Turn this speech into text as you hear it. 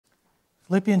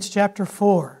Philippians chapter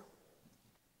 4.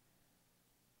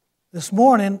 This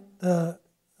morning, the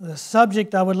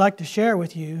subject I would like to share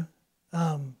with you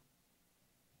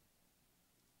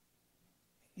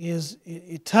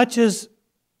it touches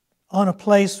on a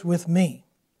place with me.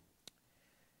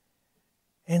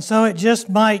 And so it just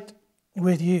might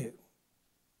with you.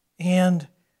 And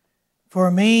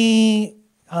for me,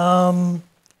 I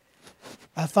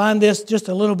find this just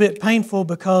a little bit painful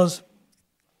because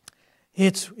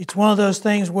it's one of those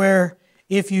things where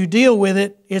if you deal with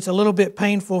it, it's a little bit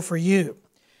painful for you.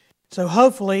 So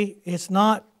hopefully it's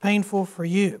not painful for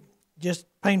you, just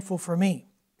painful for me.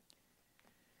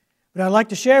 But I'd like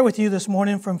to share with you this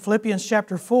morning from Philippians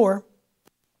chapter 4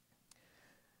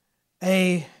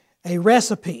 a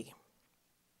recipe.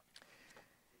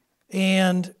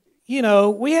 And, you know,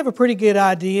 we have a pretty good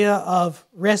idea of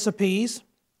recipes.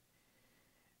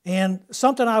 And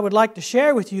something I would like to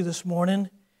share with you this morning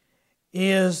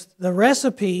is the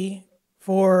recipe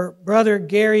for Brother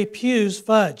Gary Pugh's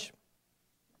fudge.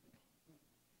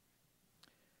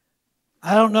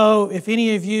 I don't know if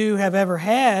any of you have ever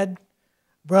had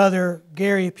Brother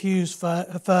Gary Pugh's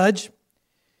fudge,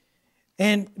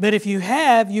 but if you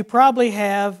have, you probably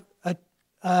have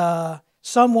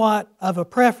somewhat of a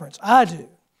preference. I do.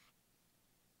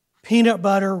 Peanut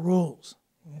butter rules,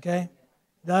 okay?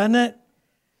 Doesn't it?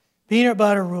 Peanut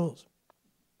butter rules.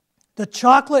 The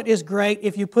chocolate is great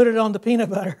if you put it on the peanut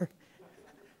butter.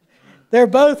 They're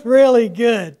both really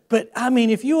good. But, I mean,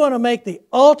 if you want to make the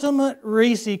ultimate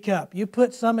Reese cup, you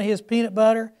put some of his peanut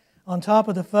butter on top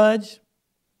of the fudge.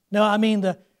 No, I mean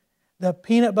the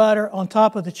peanut butter on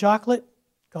top of the chocolate,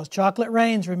 because chocolate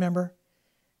rains, remember,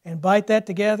 and bite that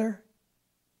together.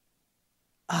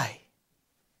 Aye.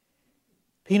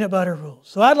 Peanut butter rules.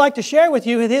 So I'd like to share with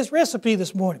you his recipe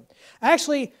this morning.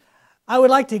 Actually, I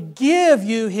would like to give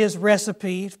you his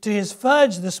recipe to his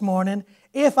fudge this morning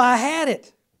if I had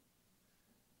it.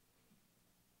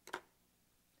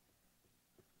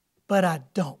 But I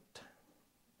don't.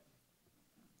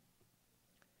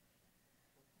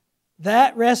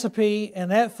 That recipe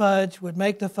and that fudge would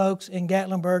make the folks in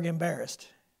Gatlinburg embarrassed.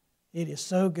 It is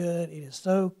so good. It is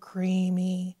so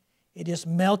creamy. It just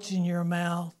melts in your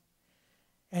mouth.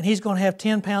 And he's going to have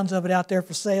 10 pounds of it out there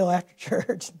for sale after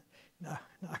church. No,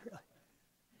 not really.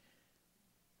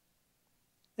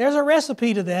 There's a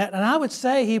recipe to that, and I would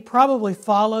say he probably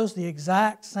follows the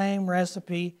exact same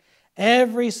recipe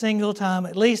every single time.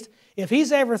 At least if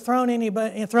he's ever thrown any of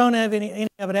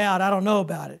it out, I don't know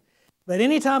about it. But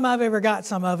anytime I've ever got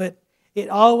some of it, it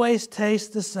always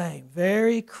tastes the same.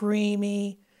 Very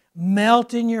creamy,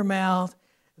 melt in your mouth,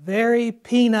 very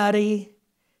peanutty.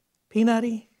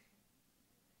 Peanutty?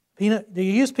 Peanut? Do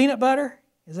you use peanut butter?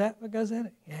 Is that what goes in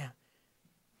it? Yeah.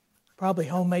 Probably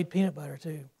homemade peanut butter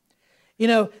too. You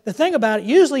know, the thing about it,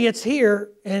 usually it's here,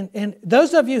 and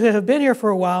those of you who have been here for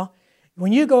a while,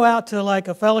 when you go out to like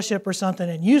a fellowship or something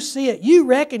and you see it, you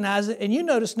recognize it and you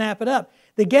know to snap it up.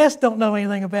 The guests don't know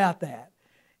anything about that.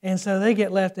 And so they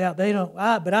get left out. They don't,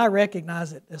 but I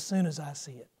recognize it as soon as I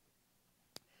see it.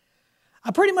 I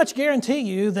pretty much guarantee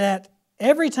you that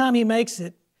every time he makes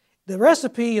it, the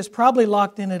recipe is probably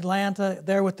locked in Atlanta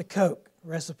there with the Coke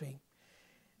recipe.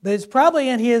 But it's probably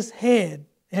in his head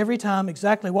every time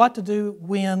exactly what to do,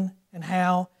 when, and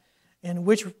how, and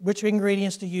which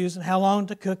ingredients to use, and how long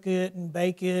to cook it, and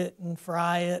bake it, and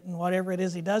fry it, and whatever it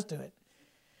is he does to it,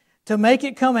 to make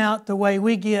it come out the way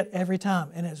we get every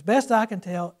time. And as best I can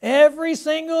tell, every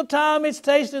single time it's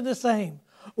tasted the same.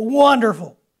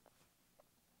 Wonderful.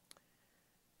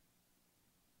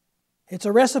 It's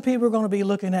a recipe we're going to be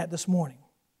looking at this morning.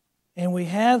 And we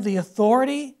have the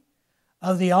authority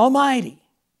of the Almighty,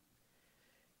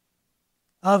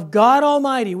 of God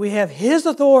Almighty. We have His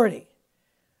authority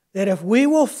that if we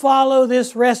will follow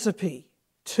this recipe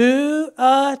to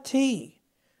a T,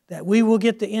 that we will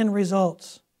get the end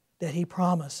results that He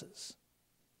promises.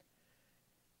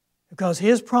 Because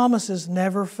His promises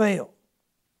never fail.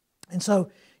 And so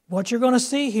what you're going to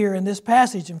see here in this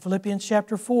passage in Philippians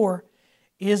chapter 4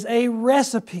 is a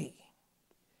recipe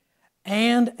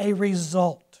and a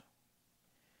result.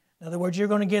 In other words, you're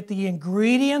going to get the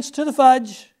ingredients to the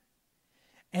fudge,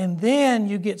 and then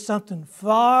you get something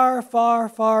far, far,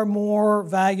 far more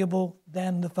valuable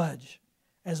than the fudge.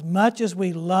 As much as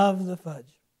we love the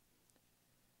fudge,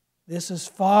 this is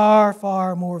far,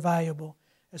 far more valuable,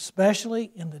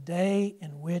 especially in the day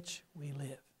in which we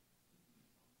live.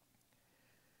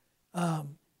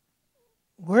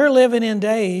 We're living in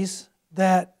days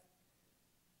that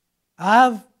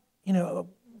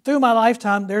through my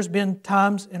lifetime, there's been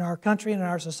times in our country and in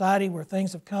our society where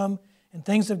things have come and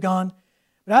things have gone,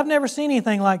 but I've never seen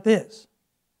anything like this.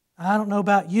 I don't know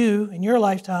about you in your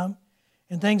lifetime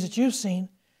and things that you've seen,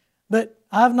 but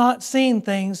I've not seen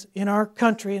things in our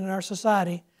country and in our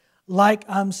society like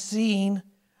I'm seeing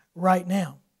right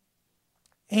now.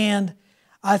 And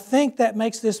I think that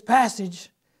makes this passage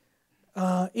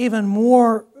even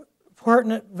more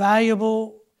pertinent,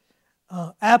 valuable,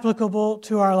 applicable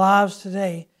to our lives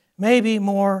today, maybe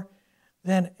more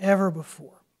than ever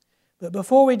before. But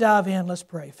before we dive in, let's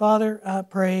pray. Father,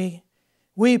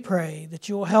 we pray that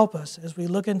you will help us as we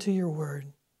look into your word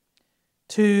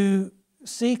to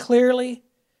see clearly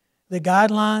the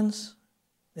guidelines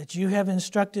that you have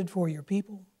instructed for your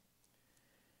people.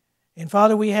 And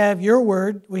Father, we have your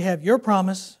word, we have your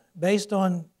promise based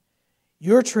on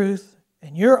your truth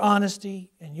and your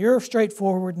honesty and your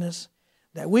straightforwardness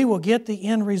that we will get the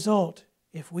end result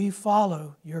if we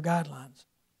follow your guidelines,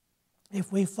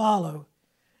 if we follow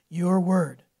your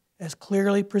word as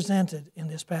clearly presented in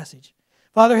this passage.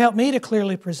 Father, help me to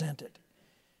clearly present it.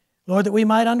 Lord, that we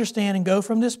might understand and go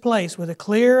from this place with a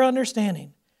clear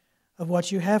understanding of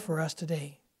what you have for us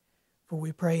today. For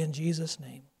we pray in Jesus'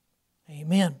 name.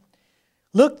 Amen.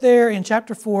 Look there in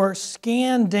chapter 4,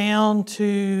 scan down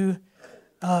to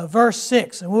verse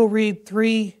 6, and we'll read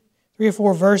three or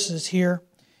four verses here,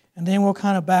 and then we'll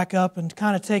kind of back up and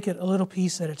kind of take it a little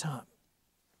piece at a time.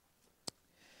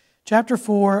 Chapter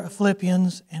 4 of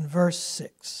Philippians and verse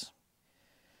 6.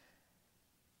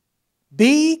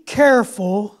 Be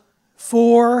careful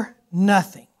for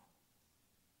nothing,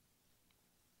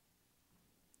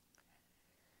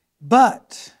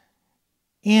 but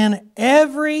in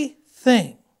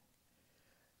everything,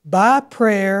 by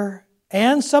prayer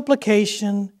and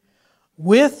supplication,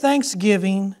 with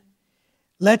thanksgiving,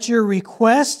 let your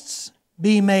requests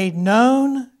be made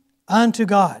known unto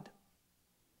God.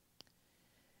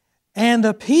 And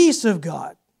the peace of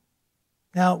God.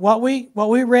 Now, what we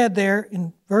read there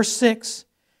in verse 6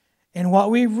 and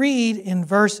what we read in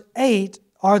verse 8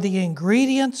 are the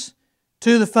ingredients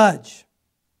to the fudge.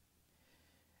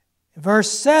 Verse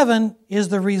 7 is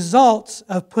the results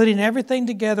of putting everything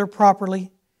together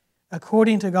properly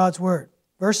according to God's Word.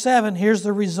 Verse 7, here's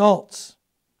the results.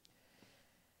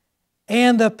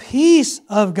 And the peace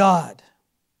of God,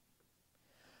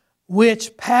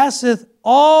 which passeth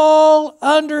all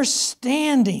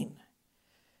understanding,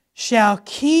 shall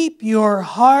keep your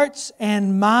hearts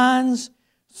and minds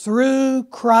through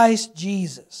Christ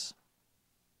Jesus.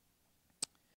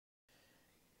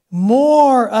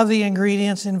 More of the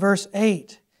ingredients in verse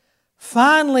 8.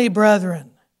 Finally,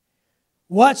 brethren,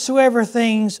 whatsoever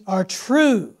things are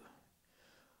true,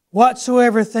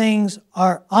 whatsoever things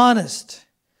are honest,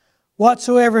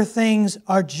 whatsoever things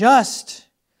are just,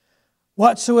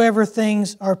 whatsoever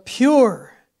things are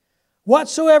pure,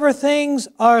 whatsoever things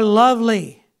are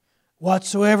lovely,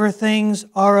 whatsoever things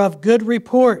are of good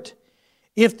report,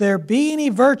 if there be any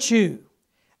virtue,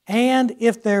 and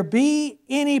if there be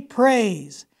any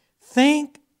praise,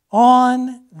 think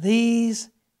on these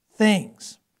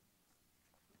things.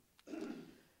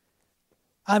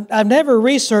 I've never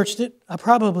researched it. I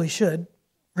probably should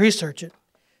research it.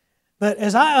 But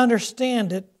as I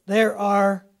understand it, there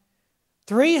are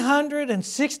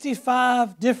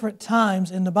 365 different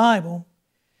times in the Bible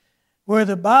where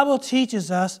the Bible teaches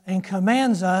us and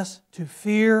commands us to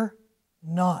fear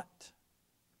not,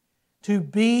 to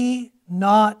be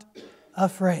not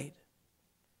afraid.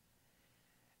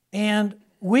 And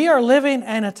we are living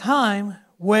in a time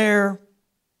where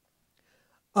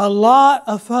a lot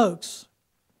of folks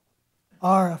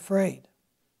are afraid.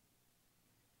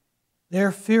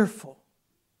 They're fearful.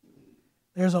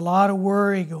 There's a lot of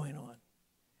worry going on.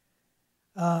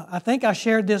 I think I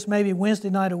shared this maybe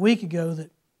Wednesday night a week ago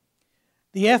that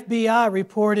the FBI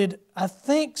reported, I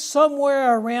think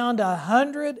somewhere around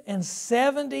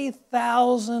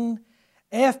 170,000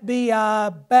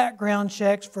 FBI background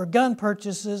checks for gun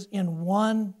purchases in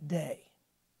one day.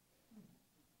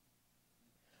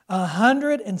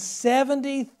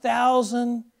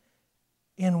 170,000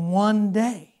 in one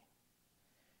day.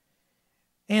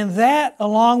 And that,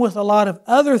 along with a lot of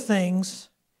other things,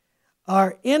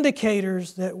 are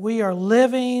indicators that we are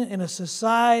living in a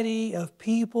society of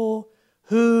people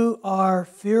who are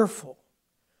fearful,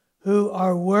 who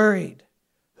are worried,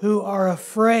 who are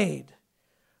afraid,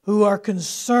 who are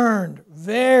concerned,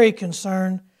 very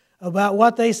concerned about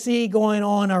what they see going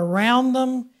on around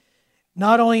them,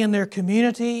 not only in their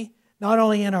community, not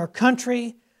only in our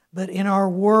country, but in our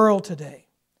world today.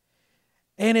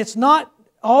 And it's not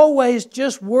always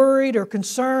just worried or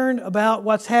concerned about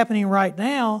what's happening right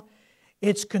now.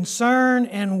 It's concern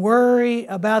and worry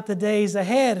about the days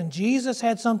ahead. And Jesus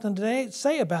had something to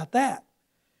say about that.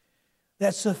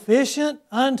 that sufficient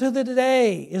unto the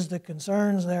day is the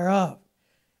concerns thereof.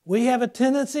 We have a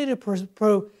tendency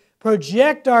to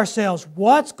project ourselves.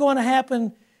 What's going to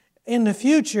happen in the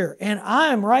future? And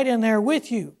I'm right in there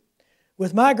with you.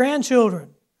 With my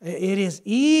grandchildren, it is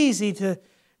easy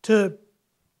to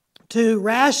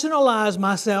rationalize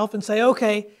myself and say,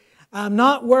 okay, I'm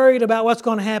not worried about what's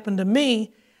going to happen to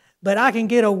me, but I can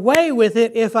get away with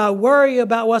it if I worry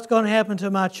about what's going to happen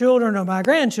to my children or my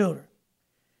grandchildren.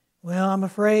 Well, I'm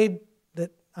afraid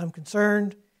that I'm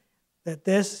concerned that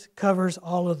this covers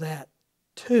all of that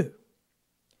too.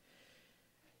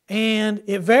 And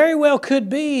it very well could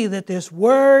be that this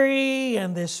worry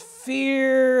and this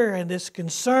fear and this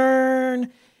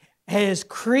concern is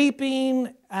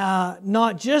creeping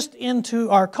not just into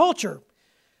our culture,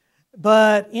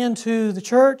 but into the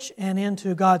church and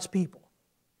into God's people.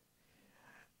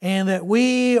 And that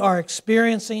we are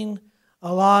experiencing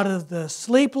a lot of the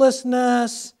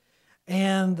sleeplessness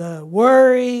and the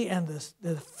worry and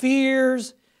the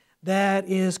fears that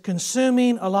is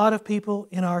consuming a lot of people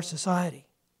in our society.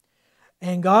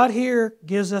 And God here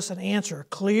gives us an answer, a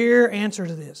clear answer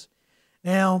to this.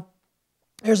 Now,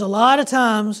 there's a lot of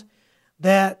times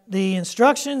that the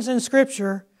instructions in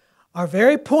Scripture are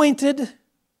very pointed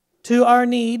to our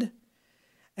need.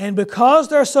 And because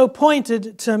they're so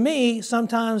pointed to me,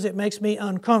 sometimes it makes me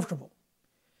uncomfortable.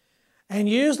 And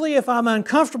usually if I'm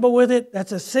uncomfortable with it,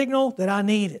 that's a signal that I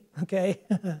need it, okay?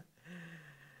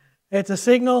 It's a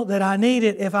signal that I need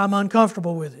it if I'm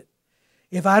uncomfortable with it.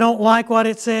 If I don't like what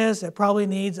it says, it probably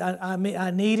needs,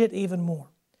 I need it even more.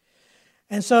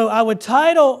 And so I would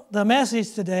title the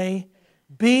message today,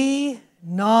 Be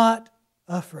Not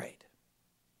Afraid.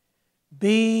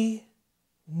 Be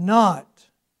not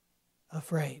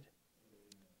afraid.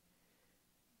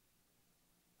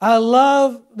 I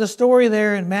love the story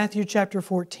there in Matthew chapter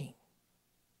 14.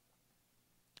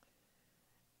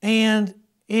 And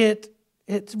it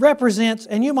represents,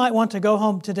 and you might want to go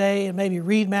home today and maybe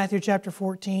read Matthew chapter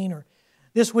 14, or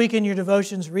this week in your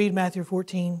devotions, read Matthew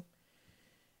 14.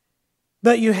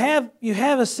 But you have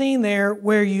a scene there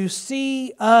where you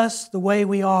see us the way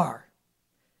we are.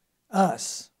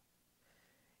 Us.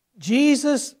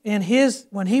 Jesus,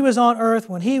 when He was on earth,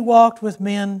 when He walked with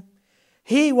men,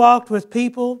 He walked with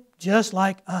people just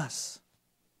like us.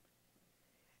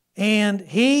 And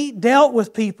He dealt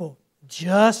with people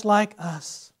just like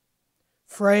us.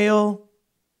 Frail,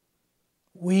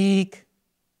 weak.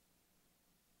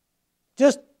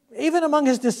 Just even among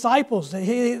His disciples,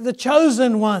 the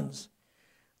chosen ones,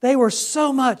 they were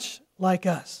so much like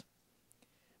us.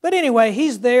 But anyway,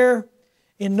 He's there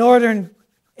in northern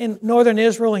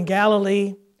Israel, in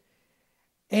Galilee,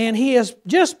 and He has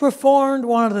just performed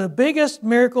one of the biggest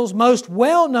miracles, most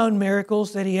well-known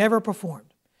miracles that He ever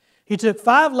performed. He took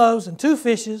 5 loaves and 2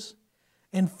 fishes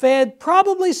and fed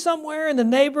probably somewhere in the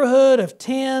neighborhood of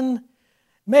 10,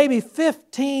 maybe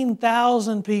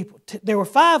 15,000 people. There were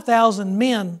 5,000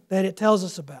 men that it tells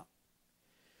us about.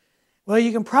 Well,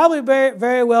 you can probably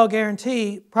very well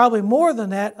guarantee probably more than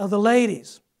that of the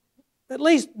ladies. At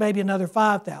least maybe another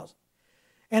 5,000.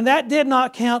 And that did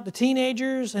not count the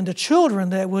teenagers and the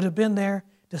children that would have been there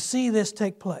to see this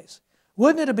take place.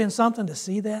 Wouldn't it have been something to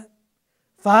see that?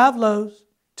 5 loaves,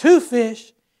 2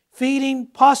 fish, feeding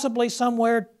possibly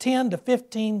somewhere 10 to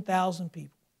 15,000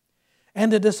 people.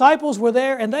 And the disciples were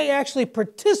there and they actually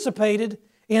participated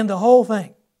in the whole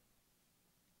thing.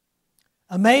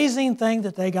 Amazing thing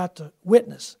that they got to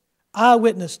witness,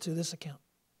 eyewitness to this account.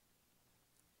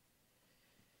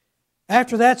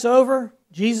 After that's over,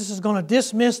 Jesus is going to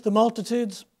dismiss the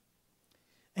multitudes,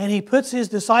 and He puts His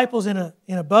disciples in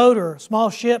a boat or a small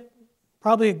ship,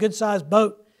 probably a good-sized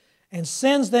boat, and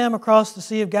sends them across the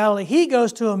Sea of Galilee. He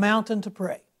goes to a mountain to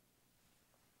pray.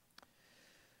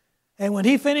 And when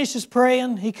He finishes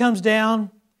praying, He comes down,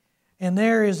 and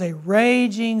there is a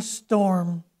raging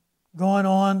storm going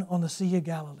on the Sea of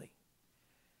Galilee.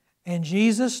 And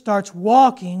Jesus starts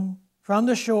walking from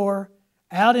the shore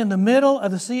out in the middle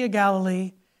of the Sea of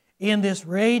Galilee in this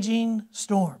raging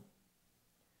storm.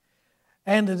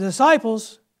 And the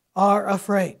disciples are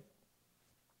afraid,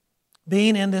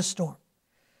 being in this storm.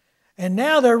 And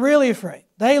now they're really afraid.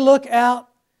 They look out,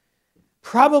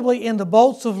 probably in the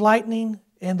bolts of lightning,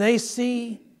 and they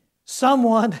see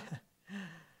someone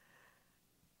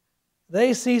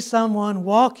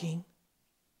walking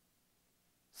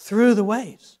through the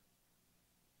waves.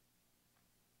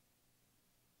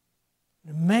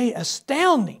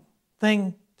 Astounding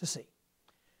thing to see.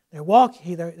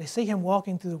 They see Him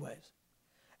walking through the waves.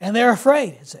 And they're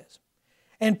afraid, it says.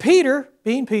 And Peter,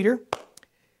 being Peter,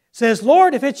 says,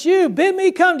 Lord, if it's You, bid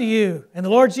me come to You. And the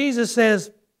Lord Jesus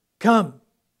says, come.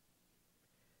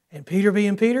 And Peter,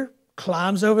 being Peter,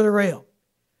 climbs over the rail.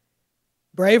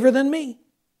 Braver than me.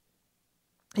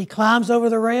 He climbs over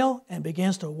the rail and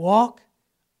begins to walk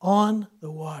on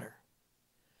the water.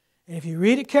 And if you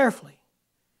read it carefully,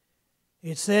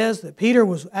 it says that Peter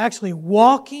was actually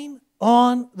walking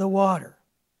on the water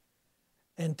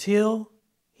until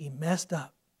he messed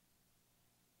up.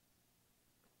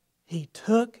 He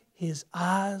took his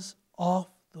eyes off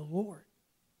the Lord.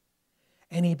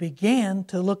 And he began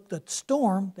to look at the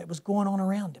storm that was going on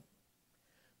around him.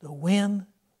 The wind,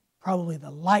 probably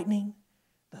the lightning,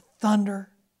 the thunder.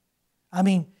 I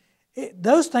mean,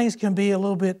 those things can be a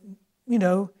little bit,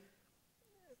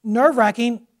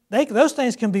 nerve-wracking. Those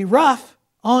things can be rough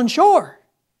on shore.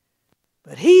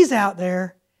 But he's out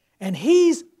there, and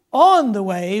he's on the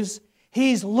waves.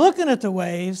 He's looking at the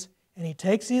waves, and he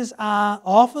takes his eye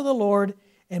off of the Lord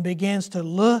and begins to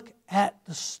look at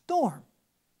the storm.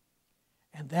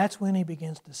 And that's when he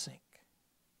begins to sink.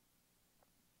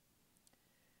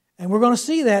 And we're going to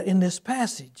see that in this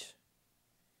passage.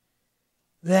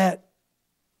 That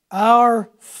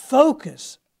our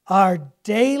focus, our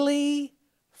daily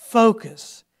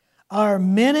focus, our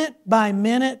minute by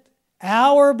minute,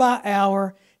 hour by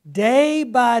hour, day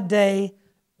by day,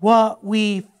 what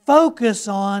we focus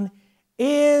on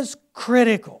is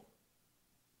critical.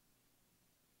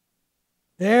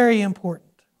 Very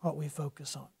important what we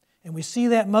focus on. And we see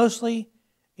that mostly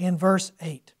in verse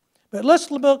 8. But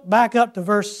let's look back up to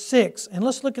verse 6 and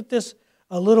let's look at this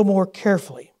a little more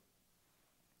carefully.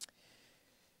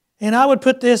 And I would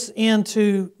put this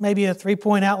into maybe a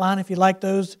 3-point outline if you like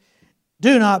those.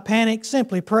 Do not panic,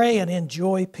 simply pray and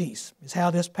enjoy peace is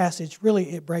how this passage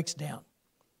really breaks down.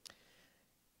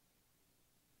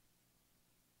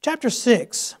 Chapter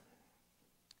 6.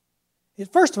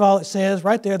 First of all, it says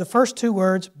right there, the first two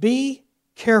words, be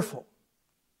careful.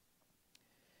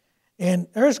 And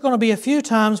there's going to be a few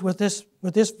times with this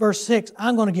verse 6,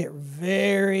 I'm going to get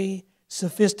very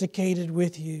sophisticated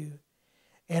with you.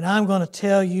 And I'm going to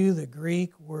tell you the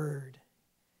Greek word,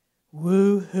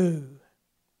 woo-hoo.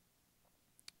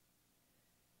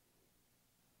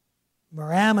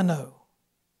 Meramino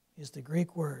is the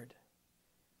Greek word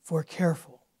for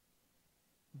careful.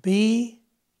 Be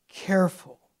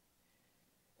careful.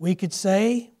 We could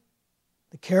say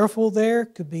the careful there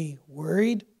could be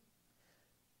worried,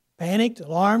 panicked,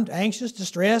 alarmed, anxious,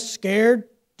 distressed, scared,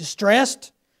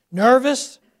 distressed,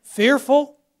 nervous,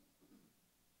 fearful.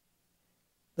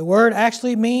 The word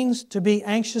actually means to be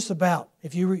anxious about.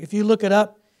 If you look it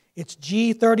up, it's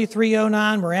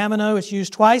G3309, meramino. It's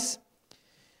used twice.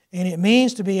 And it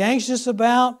means to be anxious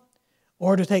about,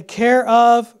 or to take care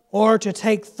of, or to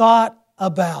take thought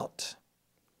about.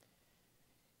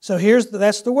 So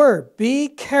that's the word. Be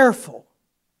careful.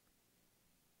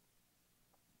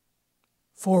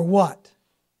 For what?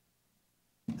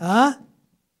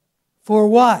 For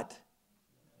what?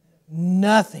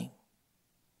 Nothing.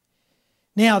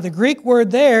 Now, the Greek word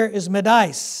there is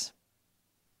medais.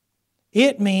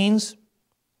 It means,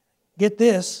 get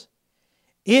this,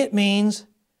 it means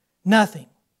nothing.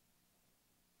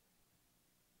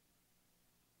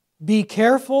 Be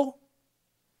careful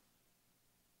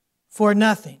for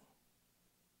nothing.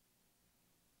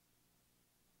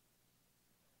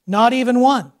 Not even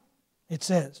one, it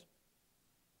says.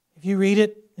 If you read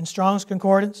it in Strong's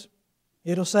Concordance,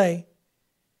 it'll say,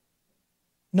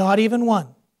 not even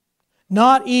one.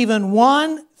 Not even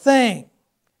one thing.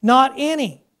 Not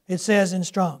any, it says in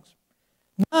Strong's.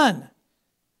 None.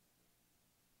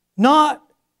 Not,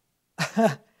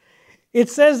 it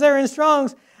says there in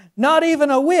Strong's, not even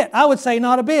a whit. I would say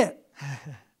not a bit.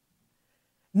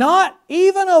 Not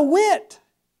even a whit.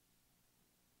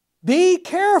 Be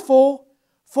careful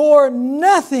for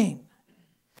nothing.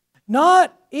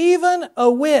 Not even a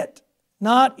whit.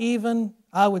 Not even,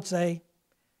 I would say,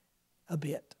 a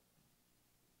bit.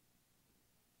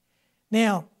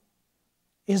 Now,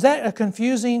 is that a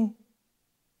confusing?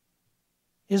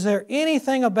 Is there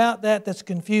anything about that that's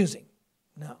confusing?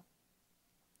 No.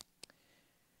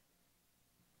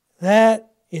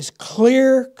 That is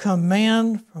clear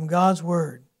command from God's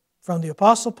Word, from the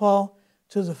Apostle Paul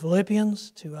to the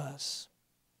Philippians to us.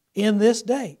 In this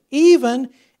day, even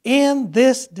in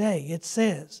this day, it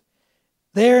says,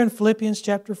 there in Philippians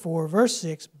chapter 4, verse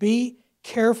 6, be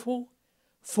careful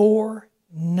for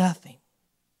nothing.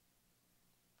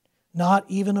 Not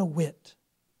even a whit.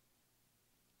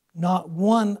 Not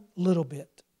one little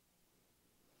bit.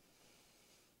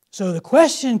 So the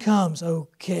question comes,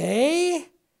 okay,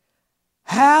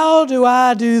 how do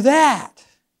I do that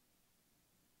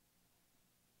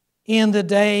in the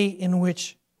day in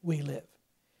which we live?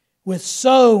 With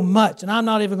so much, and I'm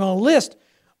not even going to list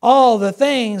all the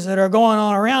things that are going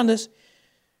on around us.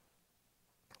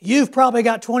 You've probably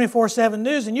got 24/7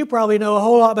 news, and you probably know a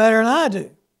whole lot better than I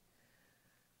do.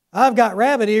 I've got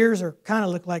rabbit ears, or kind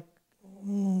of look like,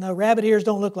 no, rabbit ears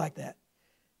don't look like that.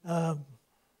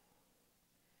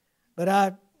 But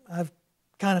I've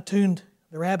kind of tuned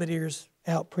the rabbit ears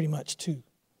out pretty much too.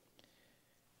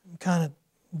 I'm kind of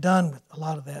done with a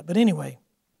lot of that. But anyway,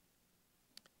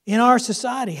 in our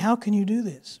society, how can you do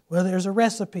this? Well, there's a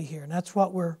recipe here, and that's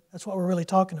what we're really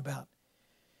talking about.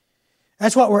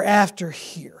 That's what we're after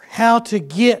here. How to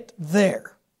get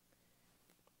there.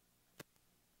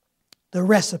 The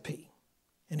recipe.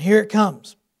 And here it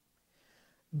comes.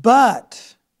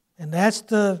 But, and that's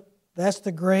the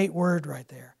great word right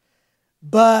there.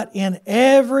 But in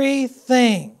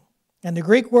everything, and the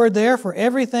Greek word there for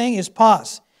everything is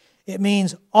pas. It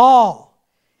means all,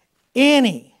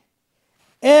 any,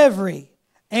 every,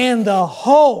 and the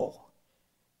whole.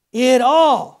 It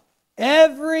all,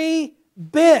 every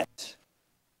bit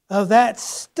of that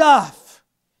stuff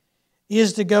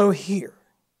is to go here.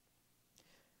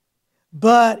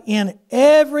 But in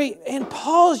every, and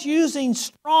Paul's using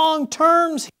strong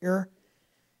terms here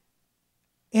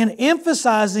in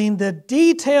emphasizing the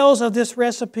details of this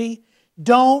recipe.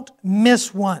 Don't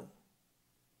miss one.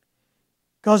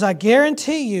 Because I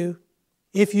guarantee you,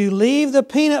 if you leave the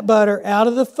peanut butter out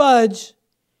of the fudge,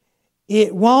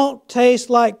 it won't taste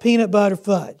like peanut butter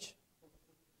fudge.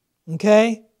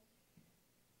 Okay?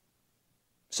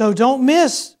 So don't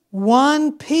miss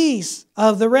one piece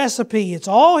of the recipe. It's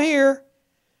all here,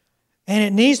 and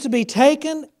it needs to be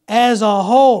taken as a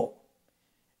whole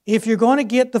if you're going to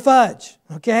get the fudge.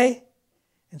 Okay?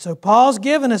 And so Paul's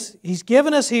given us, he's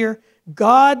given us here,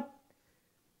 God,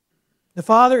 the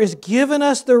Father, is giving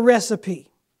us the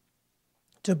recipe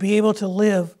to be able to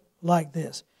live like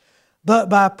this. But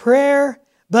by prayer,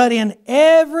 but in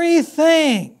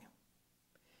everything,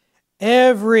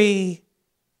 every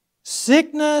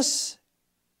sickness,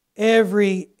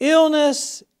 every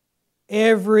illness,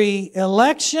 every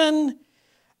election,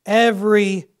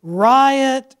 every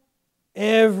riot,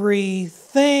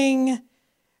 everything,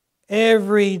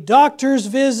 every doctor's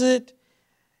visit,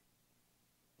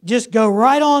 just go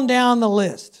right on down the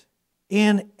list.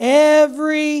 In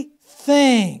everything,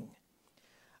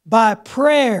 by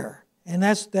prayer, and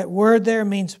that word there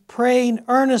means praying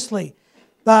earnestly,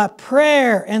 by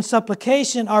prayer and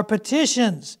supplication or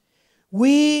petitions,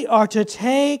 we are to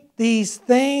take these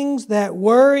things that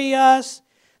worry us,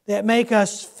 that make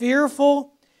us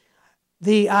fearful.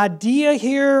 The idea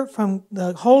here from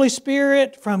the Holy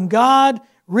Spirit, from God,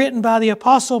 written by the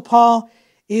Apostle Paul,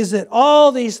 is that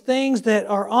all these things that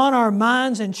are on our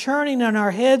minds and churning in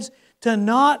our heads, to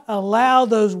not allow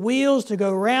those wheels to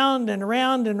go round and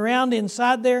round and round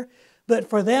inside there, but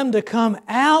for them to come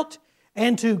out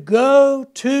and to go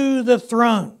to the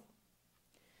throne.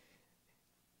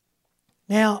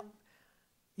 Now,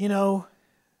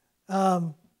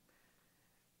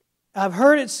 I've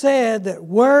heard it said that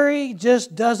worry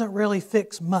just doesn't really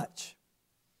fix much.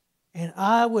 And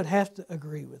I would have to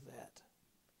agree with that.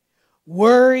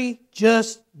 Worry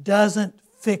just doesn't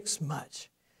fix much.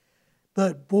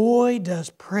 But boy, does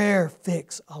prayer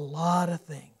fix a lot of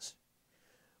things.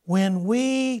 When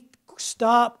we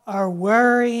stop our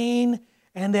worrying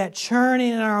and that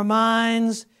churning in our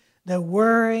minds, the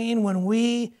worrying, when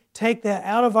we take that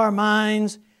out of our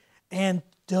minds and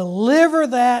deliver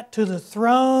that to the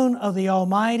throne of the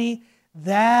Almighty,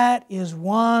 that is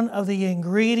one of the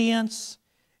ingredients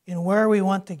in where we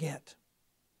want to get.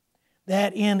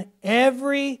 That in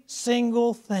every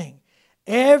single thing,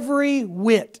 every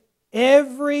whit,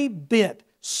 every bit,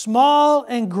 small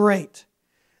and great,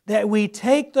 that we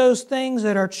take those things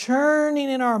that are churning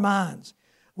in our minds,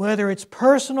 whether it's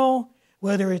personal,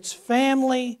 whether it's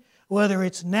family, whether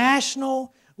it's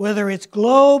national, whether it's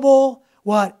global,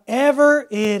 whatever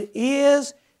it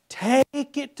is,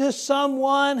 take it to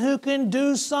someone who can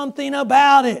do something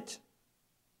about it.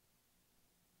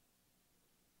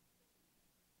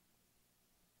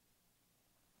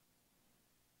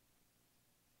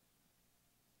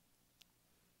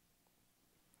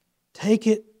 Take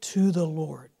it to the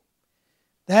Lord.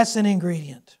 That's an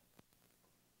ingredient.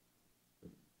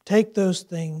 Take those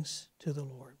things to the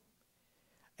Lord.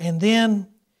 And then,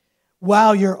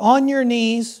 while you're on your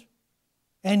knees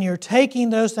and you're taking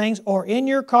those things, or in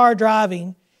your car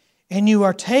driving, and you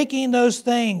are taking those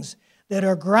things that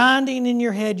are grinding in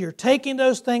your head, you're taking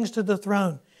those things to the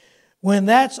throne. When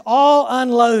that's all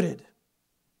unloaded,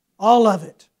 all of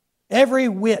it, every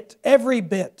whit, every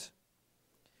bit,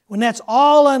 when that's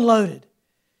all unloaded,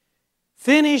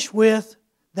 finish with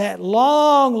that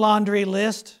long laundry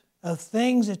list of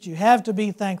things that you have to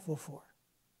be thankful for.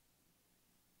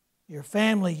 your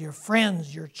family, your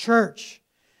friends, your church,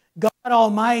 God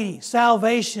Almighty,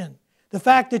 salvation, the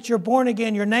fact that you're born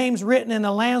again, your name's written in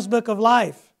the Lamb's Book of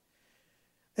Life,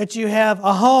 that you have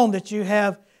a home, that you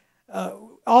have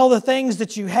all the things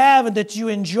that you have and that you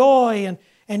enjoy,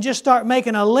 and just start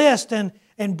making a list and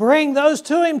bring those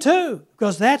to Him too,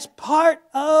 because that's part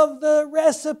of the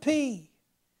recipe.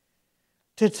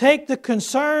 To take the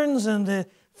concerns and the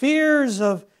fears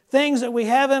of things that we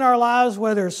have in our lives,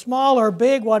 whether small or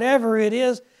big, whatever it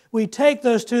is, we take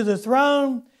those to the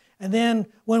throne, and then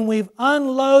when we've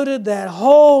unloaded that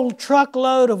whole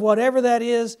truckload of whatever that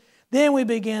is, then we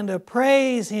begin to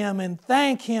praise Him and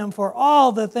thank Him for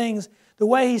all the things, the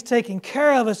way He's taken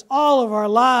care of us all of our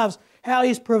lives, how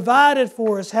He's provided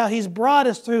for us, how He's brought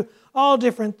us through all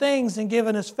different things and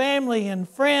given us family and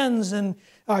friends and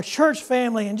our church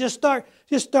family, and just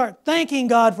start thanking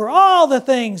God for all the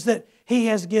things that He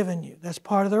has given you. That's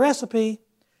part of the recipe.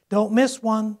 Don't miss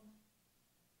one.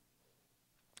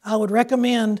 I would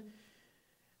recommend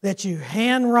that you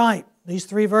handwrite these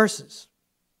 3 verses.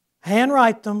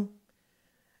 Handwrite them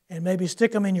and maybe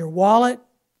stick them in your wallet,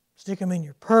 stick them in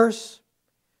your purse.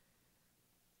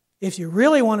 If you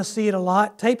really want to see it a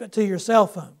lot, tape it to your cell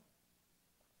phone,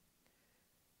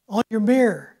 on your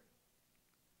mirror,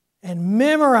 and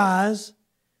memorize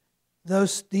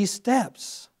these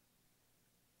steps.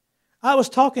 I was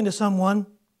talking to someone,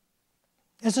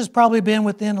 this has probably been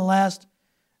within the last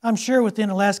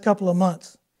couple of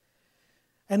months.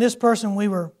 And this person, we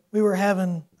were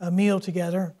having a meal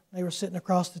together. They were sitting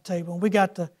across the table, and we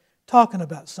got to talking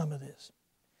about some of this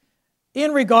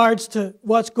in regards to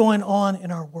what's going on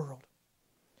in our world.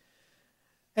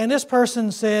 And this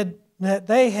person said that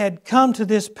they had come to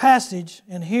this passage,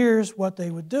 and here's what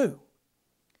they would do.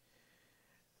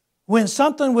 When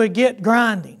something would get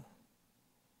grinding,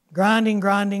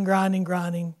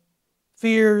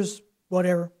 fears,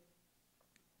 whatever,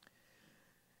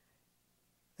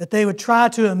 that they would try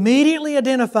to immediately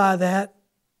identify that,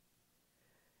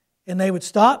 and they would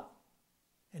stop,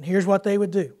 and here's what they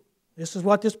would do. This is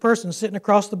what this person sitting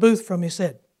across the booth from me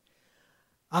said.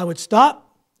 I would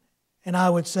stop, and I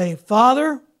would say,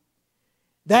 Father,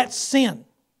 that's sin.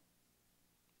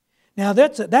 Now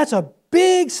that's a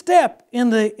big step in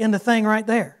the thing right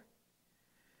there.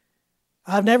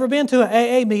 I've never been to an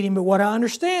AA meeting, but what I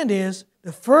understand is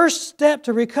the first step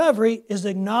to recovery is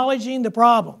acknowledging the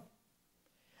problem.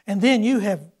 And then you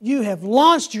have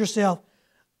launched yourself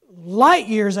light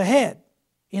years ahead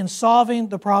in solving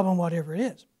the problem, whatever it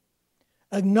is.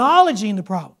 Acknowledging the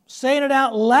problem, saying it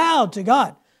out loud to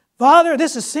God. Father,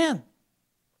 this is sin.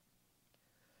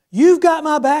 You've got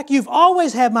my back. You've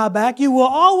always had my back. You will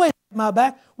always have my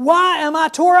back. Why am I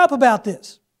tore up about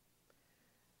this?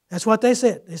 That's what they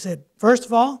said. They said, first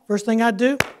of all, first thing I'd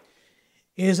do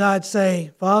is I'd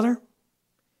say, Father,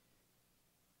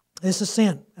 this is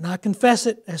sin, and I confess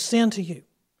it as sin to you.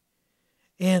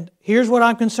 And here's what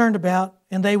I'm concerned about.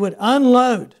 And they would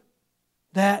unload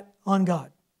that on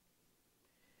God.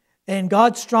 And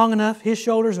God's strong enough, His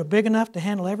shoulders are big enough to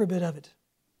handle every bit of it.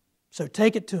 So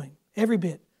take it to Him, every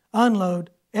bit. Unload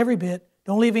every bit.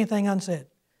 Don't leave anything unsaid.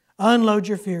 Unload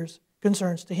your fears,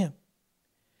 concerns to Him.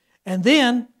 And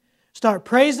then start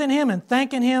praising Him and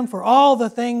thanking Him for all the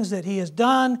things that He has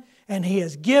done and He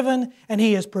has given and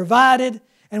He has provided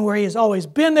and where He has always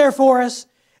been there for us,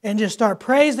 and just start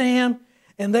praising Him.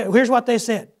 And here's what they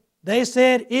said. They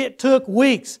said it took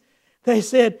weeks. They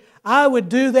said, I would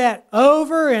do that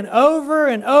over and over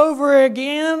and over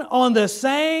again on the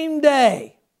same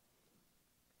day.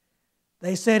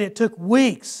 They said it took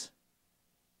weeks.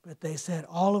 But they said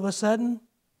all of a sudden,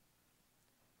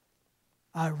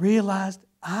 I realized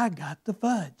I got the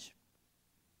fudge.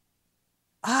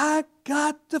 I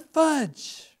got the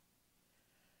fudge.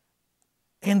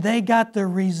 And they got the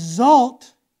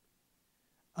result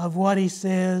of what he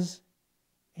says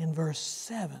in verse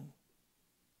 7.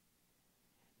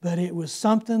 But it was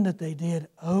something that they did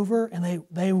over, and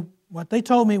what they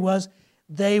told me was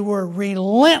they were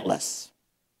relentless.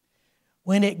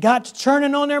 When it got to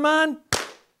churning on their mind,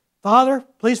 Father,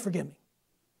 please forgive me.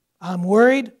 I'm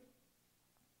worried.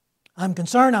 I'm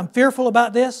concerned. I'm fearful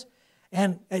about this.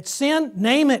 And it's sin.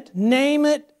 Name it. Name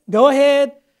it. Go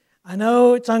ahead. I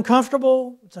know it's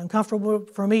uncomfortable. It's uncomfortable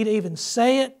for me to even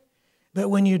say it. But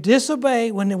when you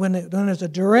disobey, when there's a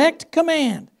direct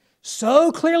command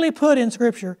so clearly put in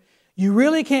Scripture, you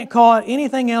really can't call it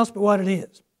anything else but what it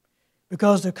is.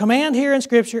 Because the command here in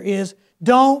Scripture is,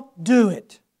 don't do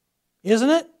it.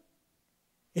 Isn't it?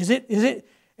 Is it?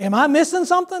 Am I missing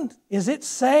something? Is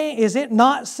it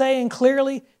not saying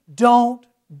clearly, don't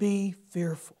be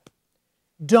fearful.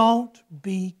 Don't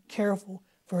be careful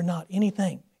for not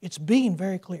anything. It's being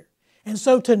very clear. And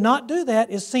so to not do that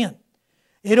is sin.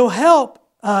 It'll help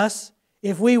us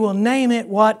if we will name it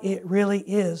what it really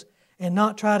is and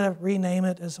not try to rename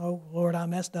it as, oh, Lord, I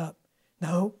messed up.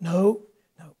 No.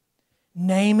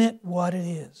 Name it what it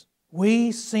is.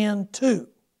 We sin too.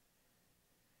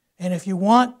 And if you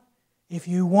want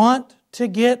to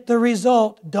get the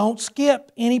result, don't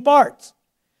skip any parts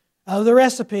of the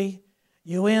recipe.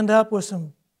 You'll end up with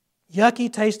some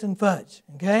yucky tasting fudge,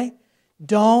 okay?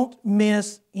 Don't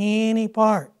miss any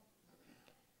part.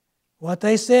 What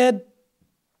they said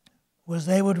was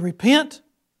they would repent,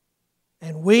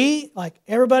 and we, like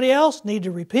everybody else, need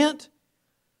to repent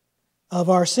of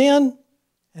our sin.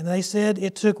 And they said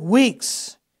it took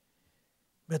weeks,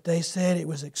 but they said it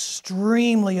was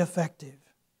extremely effective.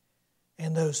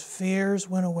 And those fears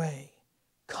went away,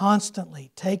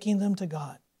 constantly taking them to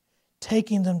God,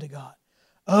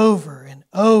 over and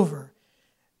over.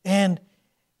 And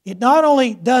it not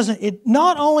only does it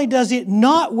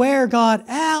not wear God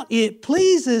out, it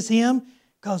pleases Him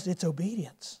because it's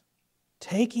obedience.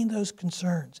 Taking those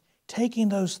concerns, taking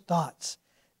those thoughts,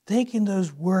 taking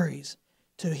those worries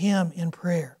to Him in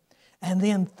prayer, and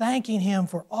then thanking Him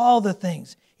for all the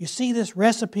things. You see this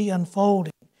recipe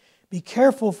unfolding. Be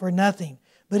careful for nothing,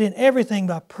 but in everything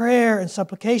by prayer and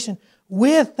supplication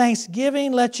with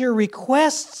thanksgiving, let your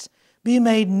requests be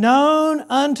made known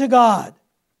unto God.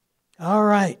 All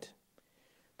right.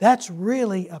 That's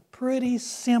really a pretty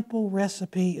simple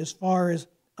recipe as far as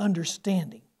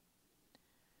understanding.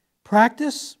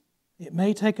 Practice, it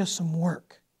may take us some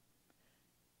work.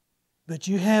 But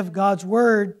you have God's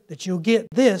Word that you'll get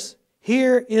this.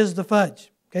 Here is the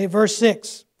fudge. Okay, verse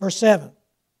 7.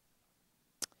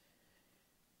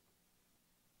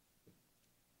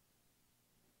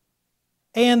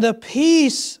 And the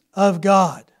peace of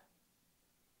God.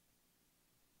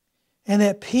 And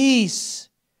that peace,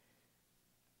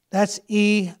 that's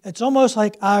it's almost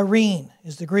like Irene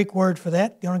is the Greek word for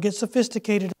that. Going to get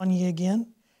sophisticated on you again.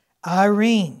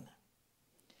 Irene.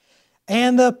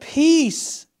 And the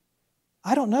peace,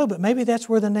 I don't know, but maybe that's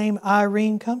where the name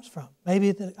Irene comes from.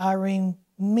 Maybe the Irene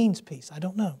means peace. I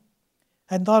don't know.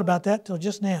 I hadn't thought about that till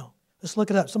just now. Let's look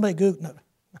it up. Somebody Google it.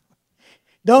 No.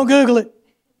 Don't Google it.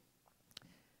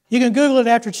 You can Google it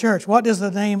after church. What does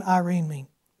the name Irene mean?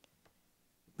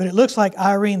 But it looks like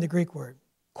Irene, the Greek word.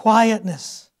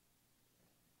 Quietness,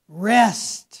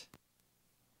 rest,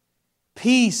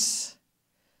 peace,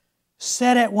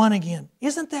 set at one again.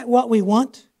 Isn't that what we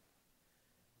want?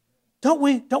 Don't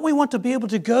we want to be able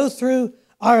to go through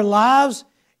our lives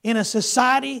in a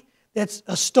society that's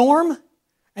a storm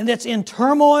and that's in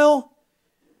turmoil?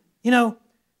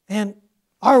 And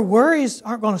our worries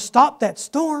aren't going to stop that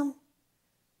storm.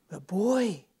 But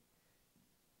boy,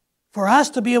 for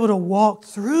us to be able to walk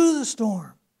through the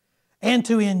storm and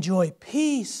to enjoy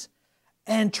peace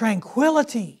and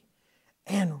tranquility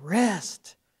and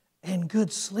rest and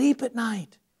good sleep at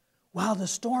night while the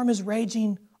storm is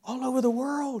raging all over the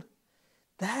world.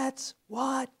 That's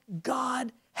what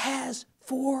God has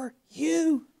for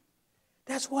you.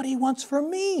 That's what He wants for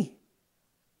me.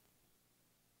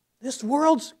 This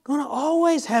world's going to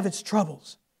always have its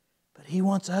troubles, but He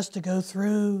wants us to go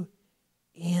through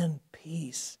in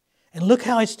peace. And look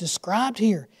how it's described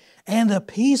here. And the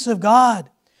peace of God,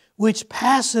 which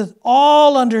passeth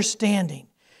all understanding,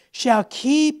 shall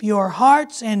keep your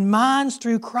hearts and minds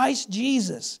through Christ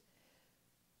Jesus.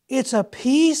 It's a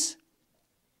peace.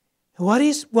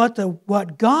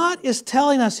 What God is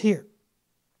telling us here,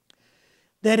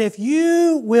 that if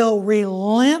you will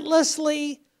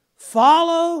relentlessly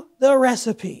follow the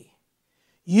recipe,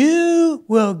 you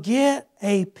will get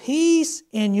a peace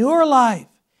in your life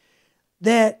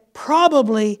that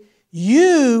probably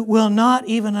you will not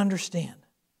even understand.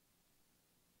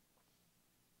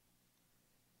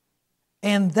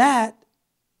 And that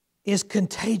is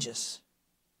contagious.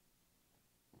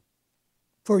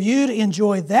 For you to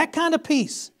enjoy that kind of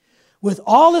peace with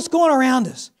all that's going around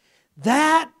us,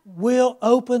 that will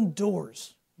open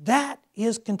doors. That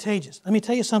is contagious. Let me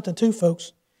tell you something too,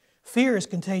 folks. Fear is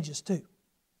contagious too.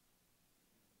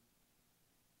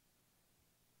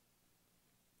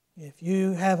 If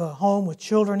you have a home with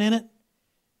children in it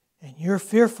and you're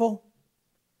fearful,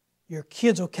 your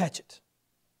kids will catch it.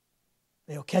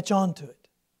 They'll catch on to it.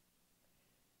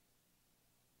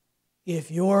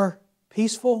 If you're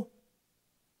peaceful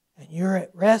and you're at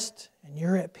rest and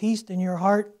you're at peace in your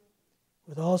heart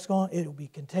with all that's going on, it will be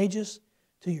contagious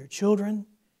to your children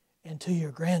and to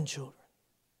your grandchildren.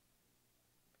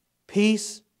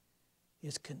 Peace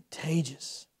is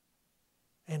contagious.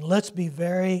 And let's be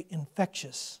very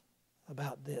infectious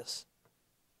about this.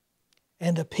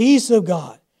 And the peace of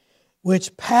God,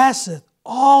 which passeth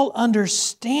all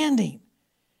understanding.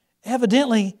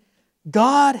 Evidently,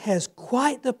 God has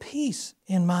quite the peace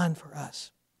in mind for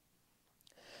us.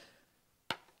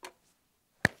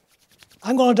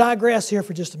 I'm going to digress here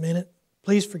for just a minute.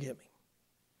 Please forgive me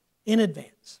in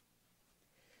advance.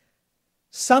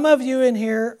 Some of you in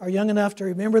here are young enough to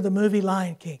remember the movie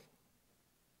Lion King.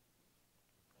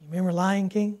 You remember Lion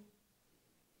King?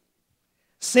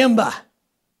 Simba,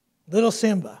 little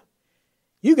Simba.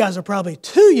 You guys are probably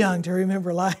too young to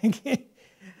remember Lion King.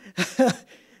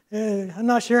 I'm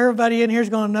not sure everybody in here is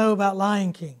going to know about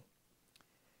Lion King.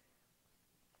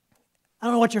 I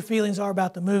don't know what your feelings are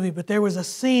about the movie, but there was a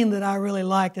scene that I really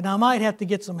liked, and I might have to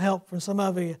get some help from some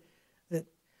of you. That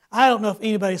I don't know if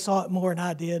anybody saw it more than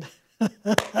I did.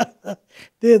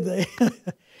 Did they?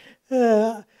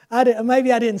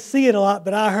 Maybe I didn't see it a lot,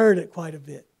 but I heard it quite a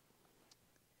bit.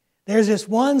 There's this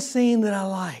one scene that I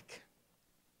like.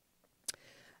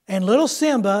 And little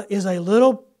Simba is a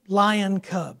little lion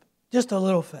cub, just a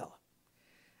little fella.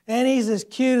 And he's as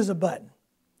cute as a button.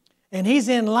 And he's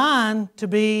in line to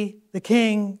be the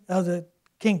king of the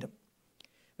kingdom.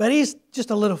 But he's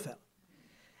just a little fella.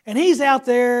 And he's out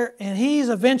there and he's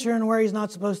adventuring where he's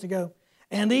not supposed to go.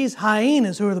 And these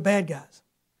hyenas, who are the bad guys,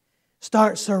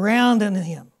 start surrounding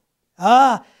him.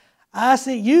 I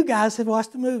see you guys have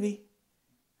watched the movie,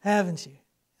 haven't you?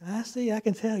 I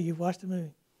can tell you've watched the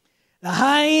movie. The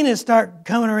hyenas start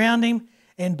coming around him,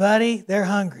 and buddy, they're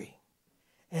hungry.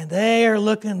 And they are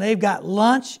looking, they've got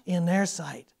lunch in their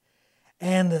sight.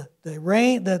 And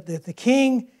the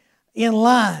king in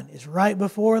line is right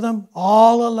before them,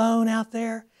 all alone out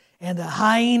there. And the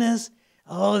hyenas,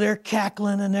 they're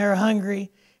cackling and they're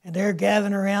hungry and they're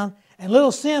gathering around. And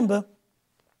little Simba,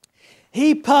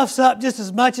 he puffs up just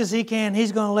as much as he can.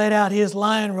 He's going to let out his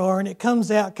lion roar, and it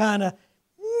comes out kind of,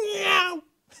 meow.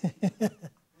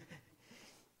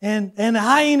 And the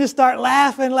hyenas start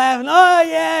laughing. Oh,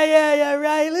 yeah,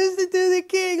 right. Listen to the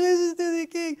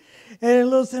king. And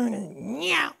little Simba goes,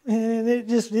 meow. And it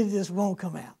just won't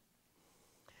come out.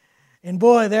 And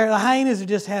boy, the hyenas are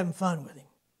just having fun with him.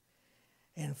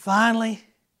 And finally,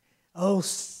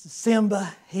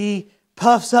 Simba, he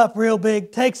puffs up real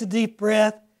big, takes a deep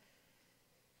breath,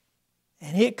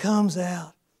 and it comes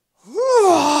out.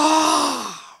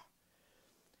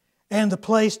 And the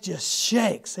place just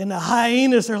shakes. And the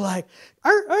hyenas are like,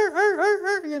 arr, arr, arr, arr,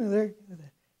 arr. You know,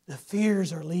 the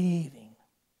fears are leaving.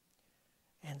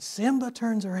 And Simba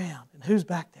turns around. And who's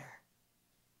back there?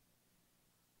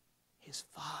 His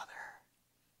father.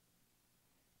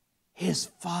 His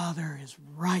father is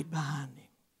right behind him.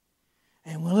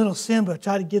 And when little Simba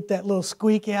tried to get that little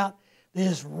squeak out,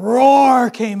 this roar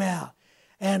came out.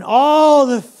 And all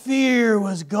the fear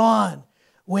was gone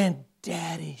when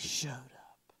Daddy showed up.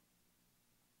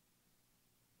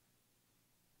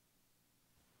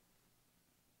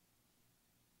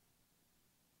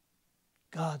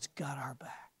 God's got our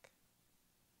back.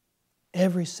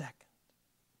 Every second.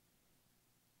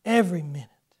 Every minute.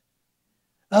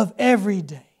 Of every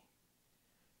day.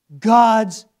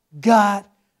 God's got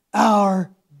our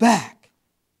back.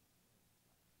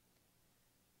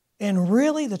 And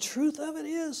really, the truth of it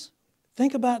is,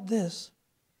 think about this.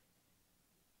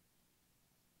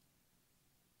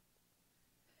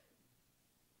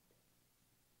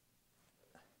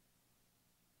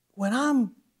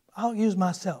 I'll use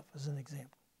myself as an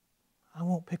example. I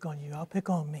won't pick on you, I'll pick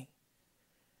on me.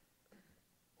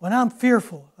 When I'm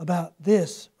fearful about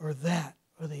this or that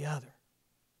or the other,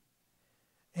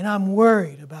 and I'm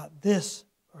worried about this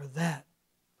or that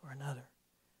or another,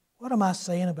 what am I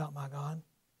saying about my God?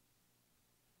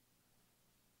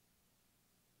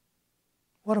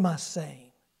 What am I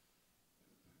saying?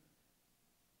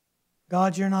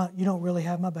 God, you don't really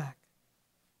have my back.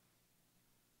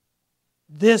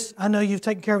 This, I know you've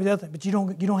taken care of the other thing, but you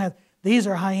don't have, these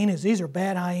are hyenas, these are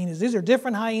bad hyenas, these are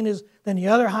different hyenas than the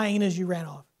other hyenas you ran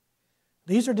off.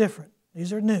 These are different,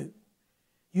 these are new.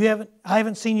 I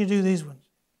haven't seen you do these ones.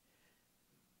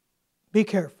 Be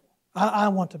careful. I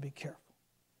want to be careful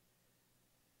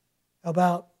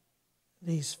about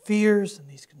these fears and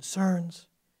these concerns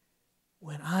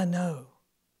when I know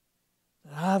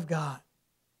that I've got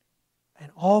an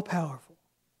all-powerful,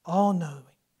 all-knowing,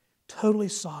 totally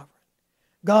sovereign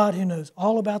God who knows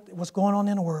all about what's going on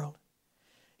in the world.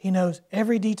 He knows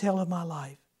every detail of my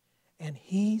life, and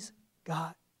He's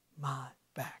got my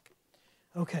back.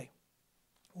 Okay,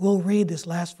 we'll read this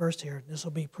last verse here. This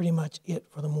will be pretty much it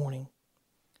for the morning.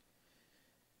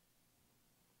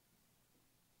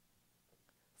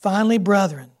 Finally,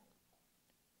 brethren,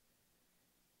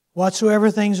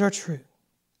 whatsoever things are true,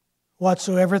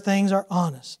 whatsoever things are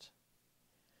honest,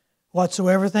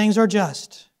 whatsoever things are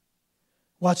just,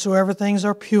 whatsoever things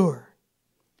are pure,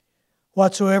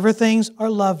 whatsoever things are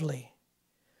lovely,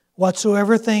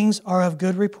 whatsoever things are of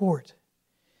good report,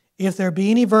 if there be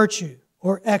any virtue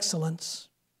or excellence,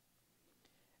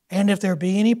 and if there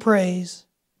be any praise,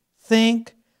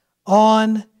 think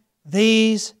on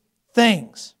these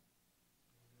things.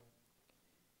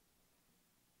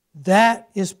 That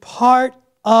is part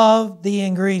of the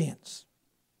ingredients.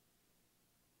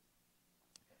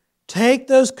 Take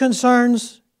those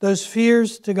concerns, those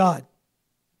fears to God.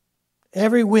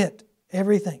 Every whit,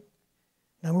 everything.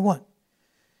 Number one.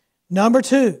 Number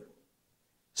two,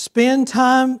 spend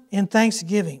time in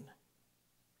thanksgiving.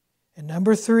 And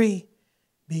number three,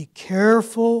 be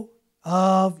careful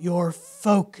of your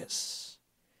focus.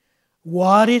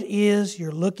 What it is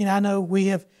you're looking. I know we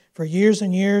have, for years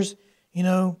and years, in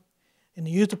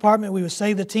the youth department, we would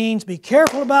say to the teens, be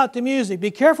careful about the music.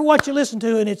 Be careful what you listen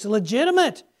to, and it's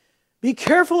legitimate. Be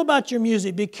careful about your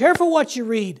music. Be careful what you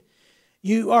read.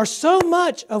 You are so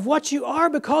much of what you are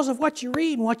because of what you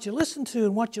read and what you listen to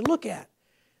and what you look at.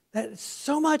 That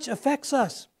so much affects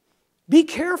us. Be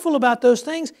careful about those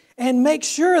things and make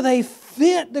sure they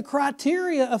fit the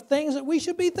criteria of things that we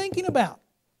should be thinking about.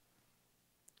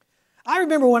 I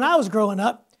remember when I was growing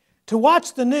up, to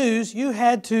watch the news, you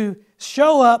had to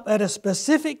show up at a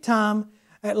specific time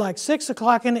at like 6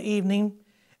 o'clock in the evening,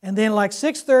 and then like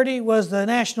 6:30 was the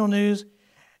national news,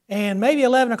 and maybe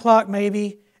 11 o'clock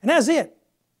maybe, and that's it.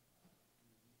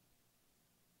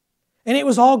 And it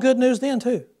was all good news then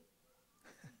too.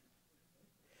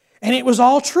 And it was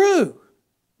all true.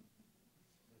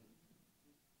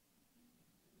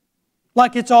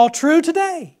 Like it's all true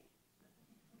today.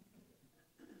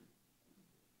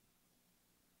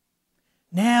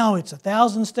 Now it's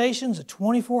 1,000 stations at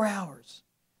 24 hours.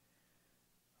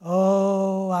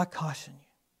 Oh, I caution you.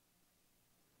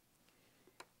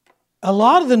 A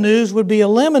lot of the news would be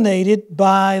eliminated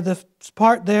by the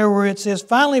part there where it says,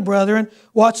 finally, brethren,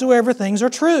 whatsoever things are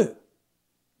true.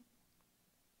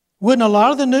 Wouldn't a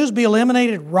lot of the news be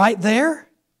eliminated right there?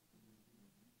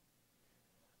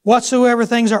 Whatsoever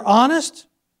things are honest,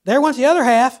 there went the other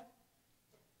half.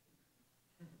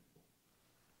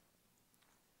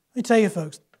 Let me tell you,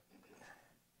 folks,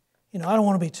 I don't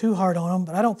want to be too hard on them,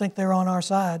 but I don't think they're on our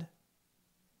side.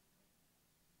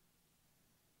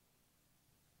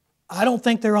 I don't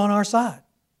think they're on our side.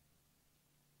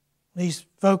 These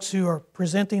folks who are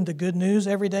presenting the good news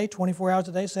every day, 24 hours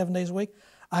a day, 7 days a week,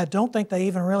 I don't think they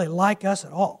even really like us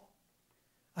at all.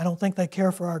 I don't think they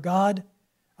care for our God.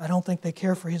 I don't think they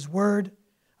care for His Word.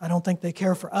 I don't think they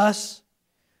care for us.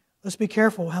 Let's be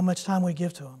careful how much time we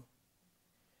give to them.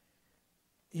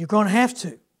 You're going to have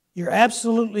to. You're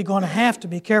absolutely going to have to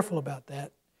be careful about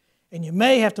that. And you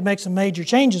may have to make some major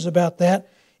changes about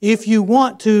that if you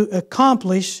want to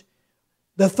accomplish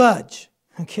the fudge.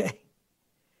 Okay?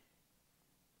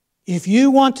 If you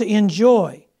want to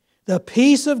enjoy the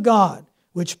peace of God,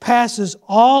 which passes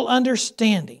all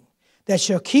understanding, that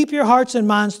shall keep your hearts and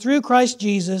minds through Christ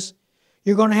Jesus,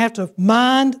 you're going to have to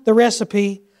mind the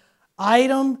recipe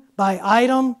item by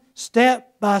item,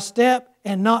 step by step,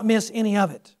 and not miss any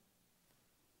of it.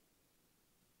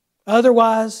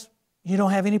 Otherwise, you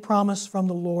don't have any promise from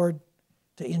the Lord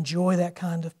to enjoy that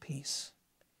kind of peace.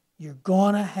 I'm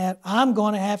going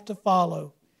to have to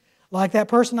follow, like that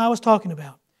person I was talking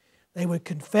about. They would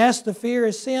confess the fear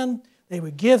as sin. They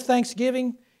would give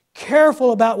thanksgiving,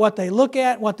 careful about what they look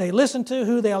at, what they listen to,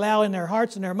 who they allow in their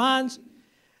hearts and their minds.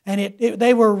 And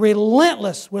they were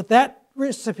relentless with that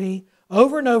recipe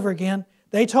over and over again.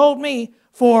 They told me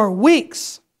for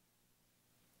weeks.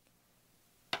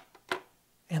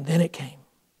 And then it came.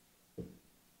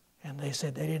 And they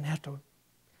said they didn't have to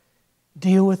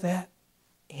deal with that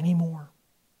anymore.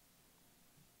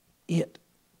 It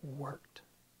worked.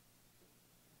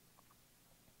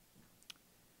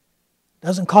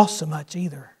 Doesn't cost so much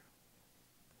either.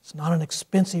 It's not an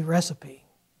expensive recipe.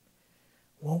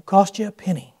 Won't cost you a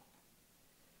penny.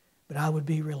 But I would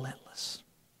be relentless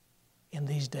in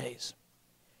these days.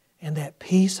 And that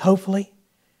peace, hopefully,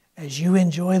 as you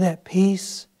enjoy that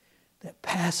peace that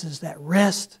passes, that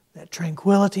rest, that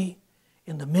tranquility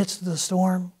in the midst of the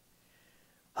storm,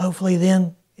 hopefully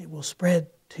then it will spread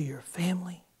to your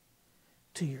family,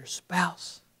 to your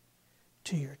spouse,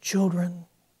 to your children,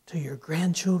 to your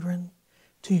grandchildren,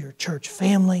 to your church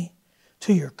family,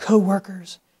 to your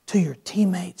co-workers, to your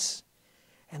teammates,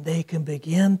 and they can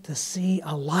begin to see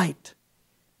a light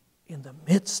in the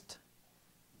midst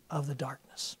of the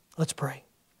darkness. Let's pray.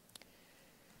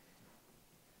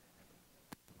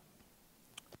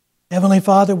 Heavenly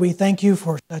Father, we thank you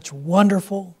for such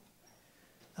wonderful,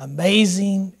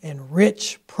 amazing, and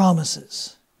rich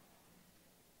promises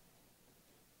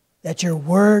that your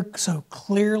word so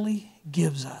clearly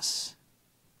gives us.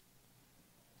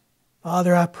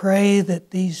 Father, I pray that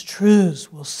these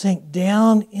truths will sink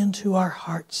down into our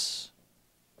hearts.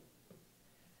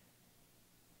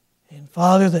 And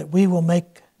Father, that we will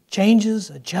make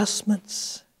changes,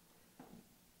 adjustments,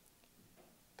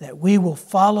 that we will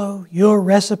follow your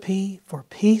recipe for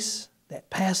peace that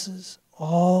passes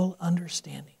all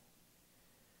understanding.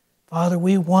 Father,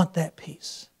 we want that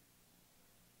peace.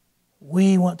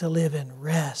 We want to live in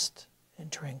rest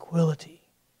and tranquility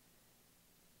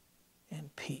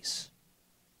and peace.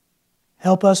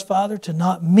 Help us, Father, to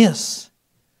not miss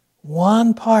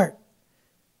one part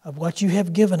of what you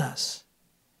have given us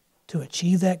to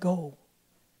achieve that goal.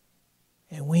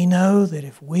 And we know that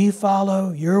if we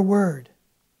follow your word,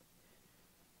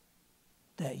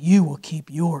 that you will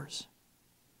keep yours.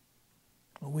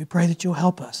 Lord, we pray that you'll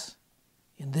help us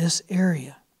in this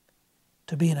area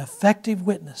to be an effective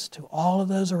witness to all of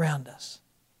those around us.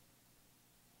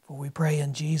 For we pray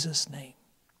in Jesus' name.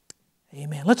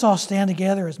 Amen. Let's all stand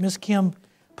together as Miss Kim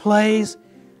plays.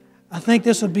 I think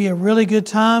this would be a really good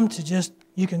time to just,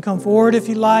 you can come forward if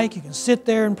you like. You can sit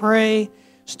there and pray,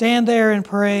 stand there and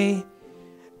pray,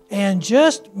 and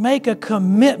just make a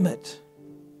commitment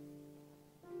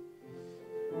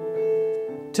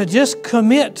to just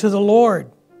commit to the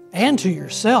Lord and to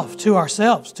yourself, to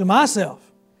ourselves, to myself.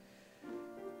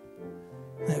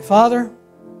 That, Father,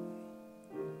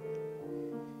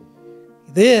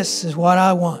 this is what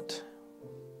I want.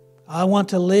 I want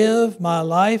to live my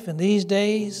life in these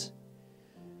days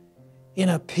in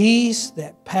a peace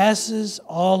that passes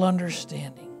all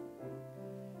understanding.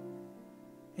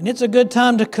 And it's a good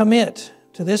time to commit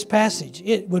to this passage.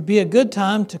 It would be a good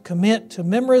time to commit to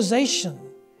memorization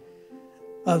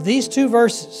of these 2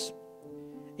 verses,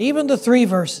 even the 3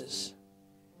 verses,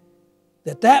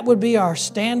 that would be our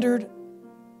standard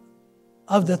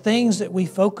of the things that we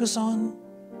focus on,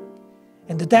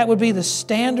 and that would be the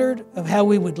standard of how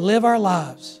we would live our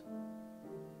lives.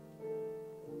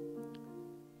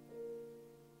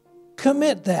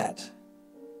 Commit that.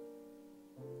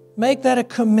 Make that a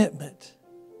commitment.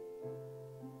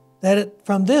 That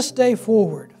from this day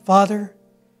forward, Father,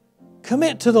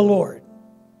 commit to the Lord.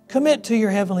 Commit to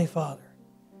your Heavenly Father.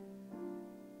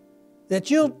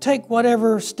 That you'll take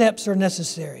whatever steps are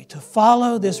necessary to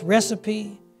follow this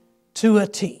recipe to a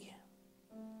T.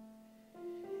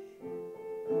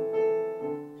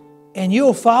 And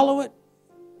you'll follow it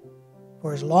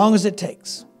for as long as it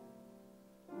takes.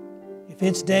 If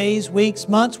it's days, weeks,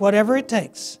 months, whatever it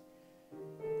takes.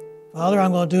 Father,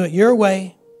 I'm going to do it your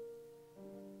way,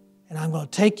 and I'm going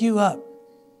to take you up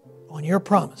on your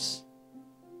promise.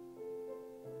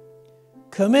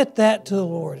 Commit that to the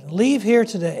Lord and leave here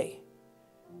today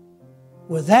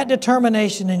with that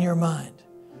determination in your mind.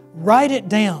 Write it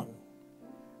down.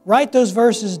 Write those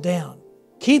verses down.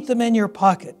 Keep them in your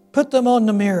pocket. Put them on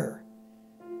the mirror.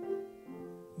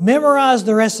 Memorize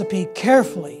the recipe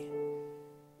carefully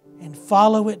and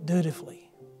follow it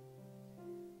dutifully.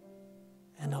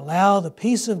 And allow the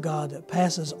peace of God that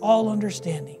passes all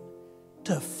understanding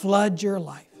to flood your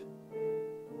life.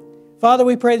 Father,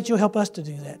 we pray that you'll help us to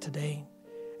do that today.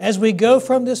 As we go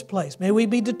from this place, may we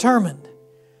be determined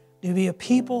to be a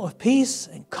people of peace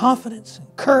and confidence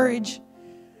and courage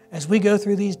as we go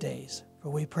through these days. For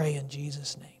we pray in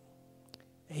Jesus' name.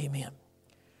 Amen.